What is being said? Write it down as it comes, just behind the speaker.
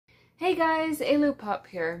Hey guys, Ailoupup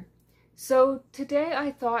here. So today I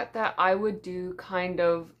thought that I would do kind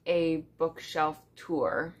of a bookshelf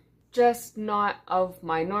tour. Just not of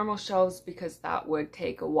my normal shelves because that would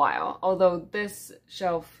take a while. Although this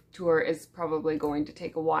shelf tour is probably going to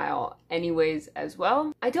take a while anyways as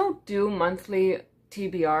well. I don't do monthly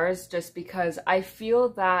TBRs just because I feel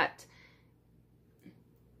that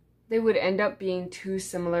they would end up being too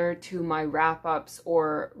similar to my wrap-ups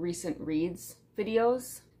or recent reads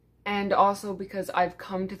videos. And also because I've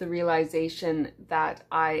come to the realization that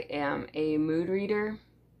I am a mood reader.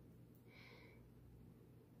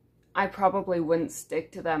 I probably wouldn't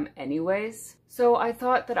stick to them anyways. So I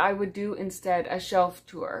thought that I would do instead a shelf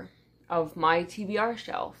tour of my TBR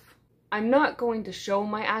shelf. I'm not going to show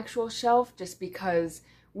my actual shelf just because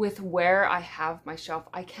with where I have my shelf,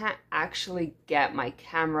 I can't actually get my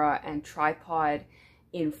camera and tripod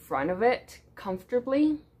in front of it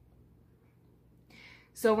comfortably.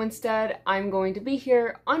 So instead, I'm going to be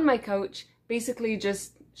here on my couch, basically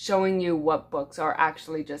just showing you what books are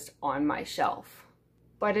actually just on my shelf.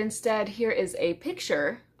 But instead, here is a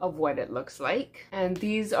picture of what it looks like. And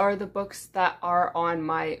these are the books that are on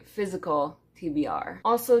my physical TBR.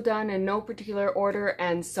 Also done in no particular order,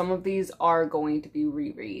 and some of these are going to be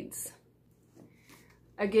rereads.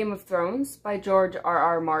 A Game of Thrones by George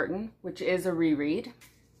R.R. Martin, which is a reread.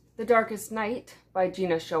 The Darkest Night by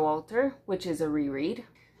Gina Showalter, which is a reread.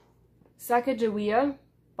 Sacagawea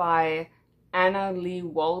by Anna Lee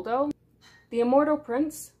Waldo. The Immortal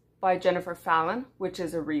Prince by Jennifer Fallon, which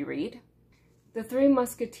is a reread. The Three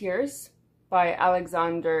Musketeers by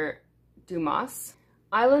Alexandre Dumas.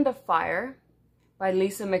 Island of Fire by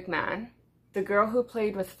Lisa McMahon. The Girl Who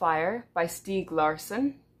Played with Fire by Stieg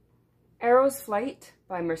Larsson. Arrow's Flight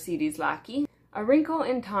by Mercedes Lackey. A Wrinkle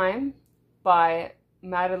in Time by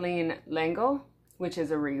Madeleine L'Engle, which is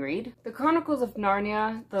a reread. The Chronicles of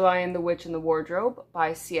Narnia, The Lion, the Witch, and the Wardrobe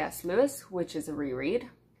by C.S. Lewis, which is a reread.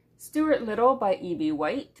 Stuart Little by E.B.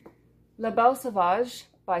 White. La Belle Sauvage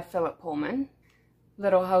by Philip Pullman.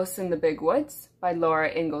 Little House in the Big Woods by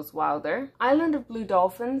Laura Ingalls Wilder. Island of Blue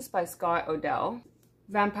Dolphins by Scott Odell.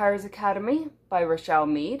 Vampires Academy by Rochelle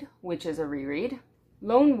Mead, which is a reread.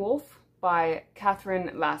 Lone Wolf by Catherine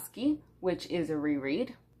Lasky, which is a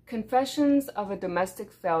reread. Confessions of a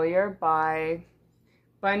Domestic Failure by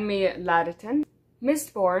Bunmi Laditon.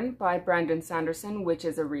 Mistborn by Brandon Sanderson, which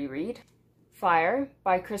is a reread. Fire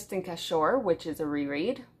by Kristen Cashore, which is a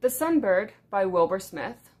reread. The Sunbird by Wilbur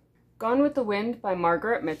Smith. Gone with the Wind by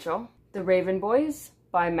Margaret Mitchell. The Raven Boys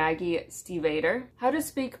by Maggie Stiefvater. How to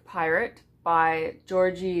Speak Pirate by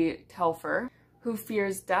Georgie Telfer. Who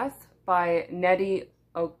Fears Death by Nettie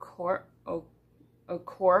Okorafor.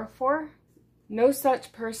 No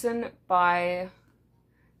Such Person by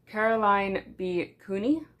Caroline B.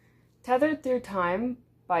 Cooney. Tethered Through Time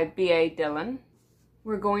by B.A. Dillon.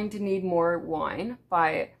 We're Going to Need More Wine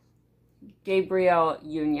by Gabrielle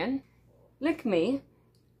Union. Lick Me,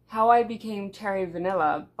 How I Became Cherry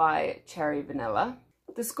Vanilla by Cherry Vanilla.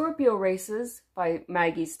 The Scorpio Races by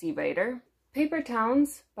Maggie Stiefvater. Paper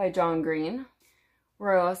Towns by John Green.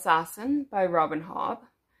 Royal Assassin by Robin Hobb.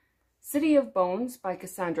 City of Bones by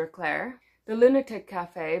Cassandra Clare. The Lunatic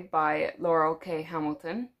Cafe by Laurel K.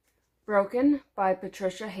 Hamilton. Broken by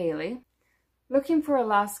Patricia Haley. Looking for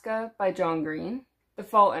Alaska by John Green. The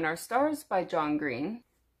Fault in Our Stars by John Green.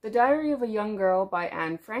 The Diary of a Young Girl by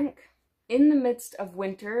Anne Frank. In the Midst of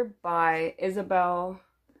Winter by Isabel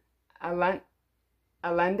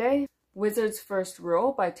Allende. Wizard's First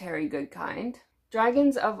Rule by Terry Goodkind.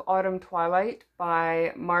 Dragons of Autumn Twilight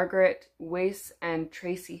by Margaret Weiss and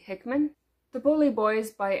Tracy Hickman. The Bully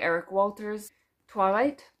Boys by Eric Walters.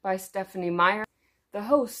 Twilight by Stephanie Meyer. The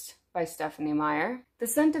Host by Stephanie Meyer. The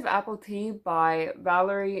Scent of Apple Tea by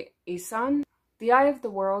Valerie Esan. The Eye of the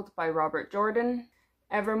World by Robert Jordan.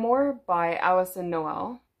 Evermore by Alison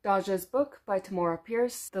Noel. Daja's Book by Tamora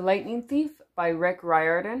Pierce. The Lightning Thief by Rick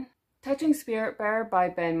Riordan. Touching Spirit Bear by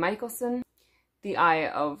Ben Michelson. The Eye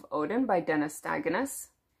of Odin by Dennis Staganis.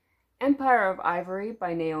 Empire of Ivory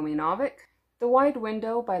by Naomi Novik. The Wide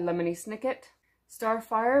Window by Lemony Snicket.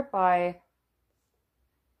 Starfire by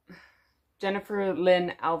Jennifer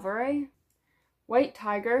Lynn Alvarez. White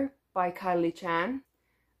Tiger by Kylie Chan.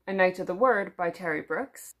 A Night of the Word by Terry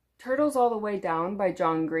Brooks. Turtles All the Way Down by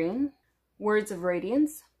John Green. Words of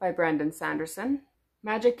Radiance by Brandon Sanderson.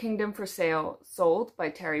 Magic Kingdom for Sale Sold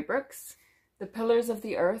by Terry Brooks. The Pillars of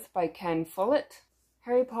the Earth by Ken Follett.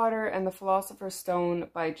 Harry Potter and the Philosopher's Stone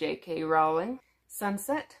by J.K. Rowling.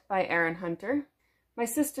 Sunset by Aaron Hunter. My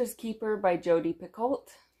Sister's Keeper by Jodi Picoult.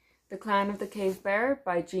 The Clan of the Cave Bear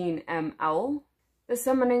by Jean M. Owl. The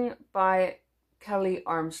Summoning by Kelly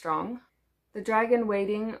Armstrong. The Dragon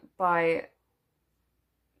Waiting by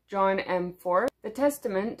John M. Ford, The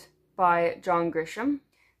Testament by John Grisham,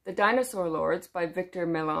 The Dinosaur Lords by Victor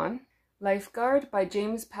Milan, Lifeguard by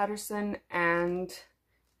James Patterson and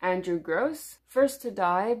Andrew Gross, First to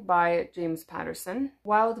Die by James Patterson,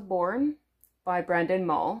 Wild Born by Brandon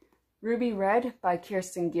Mull, Ruby Red by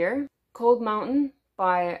Kirsten Gear, Cold Mountain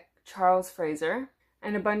by Charles Fraser,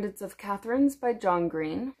 An Abundance of Catherines by John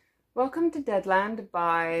Green, Welcome to Deadland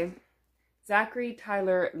by Zachary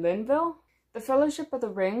Tyler Linville, The Fellowship of the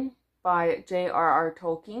Ring by J.R.R.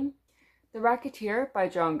 Tolkien, The Racketeer by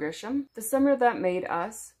John Grisham, The Summer That Made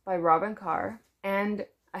Us by Robin Carr, and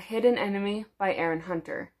A Hidden Enemy by Aaron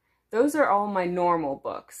Hunter. Those are all my normal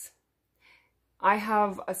books. I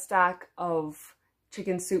have a stack of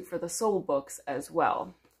Chicken Soup for the Soul books as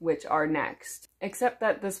well, which are next. Except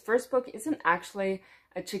that this first book isn't actually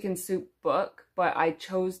a Chicken Soup book, but I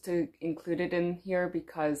chose to include it in here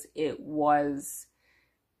because it was,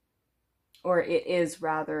 or it is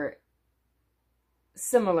rather,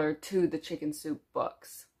 similar to the Chicken Soup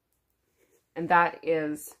books. And that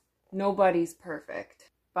is Nobody's Perfect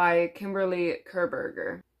by Kimberly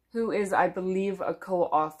Kerberger, who is, I believe, a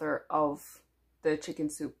co-author of the Chicken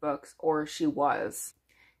Soup books, or she was.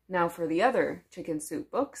 Now for the other Chicken Soup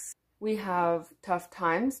books, we have Tough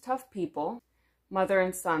Times, Tough People, Mother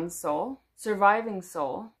and Son Soul, Surviving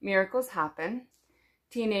Soul, Miracles Happen,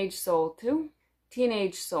 Teenage Soul 2,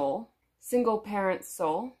 Teenage Soul, Single Parent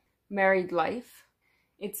Soul, Married Life,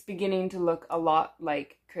 It's Beginning to Look a Lot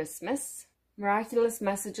Like Christmas, Miraculous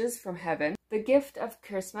Messages from Heaven, The Gift of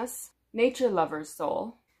Christmas, Nature Lover's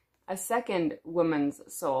Soul, A Second Woman's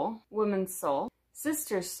Soul, Woman's Soul,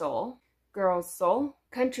 Sister's Soul, Girl's Soul,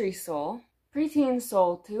 Country Soul, Preteen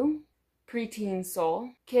Soul 2, Preteen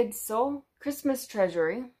Soul, Kid's Soul, Christmas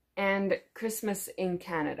Treasury, and Christmas in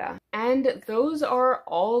Canada. And those are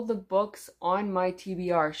all the books on my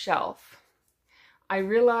TBR shelf. I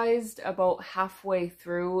realized about halfway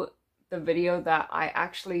through the video that I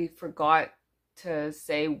actually forgot to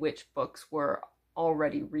say which books were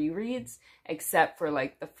already rereads, except for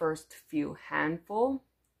like the first few handful.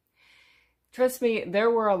 Trust me, there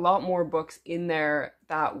were a lot more books in there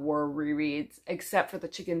that were rereads, except for the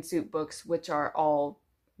Chicken Soup books, which are all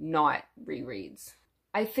not rereads.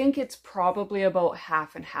 I think it's probably about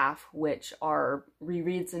half and half which are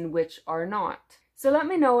rereads and which are not. So let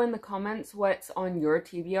me know in the comments what's on your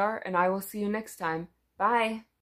TBR, and I will see you next time. Bye!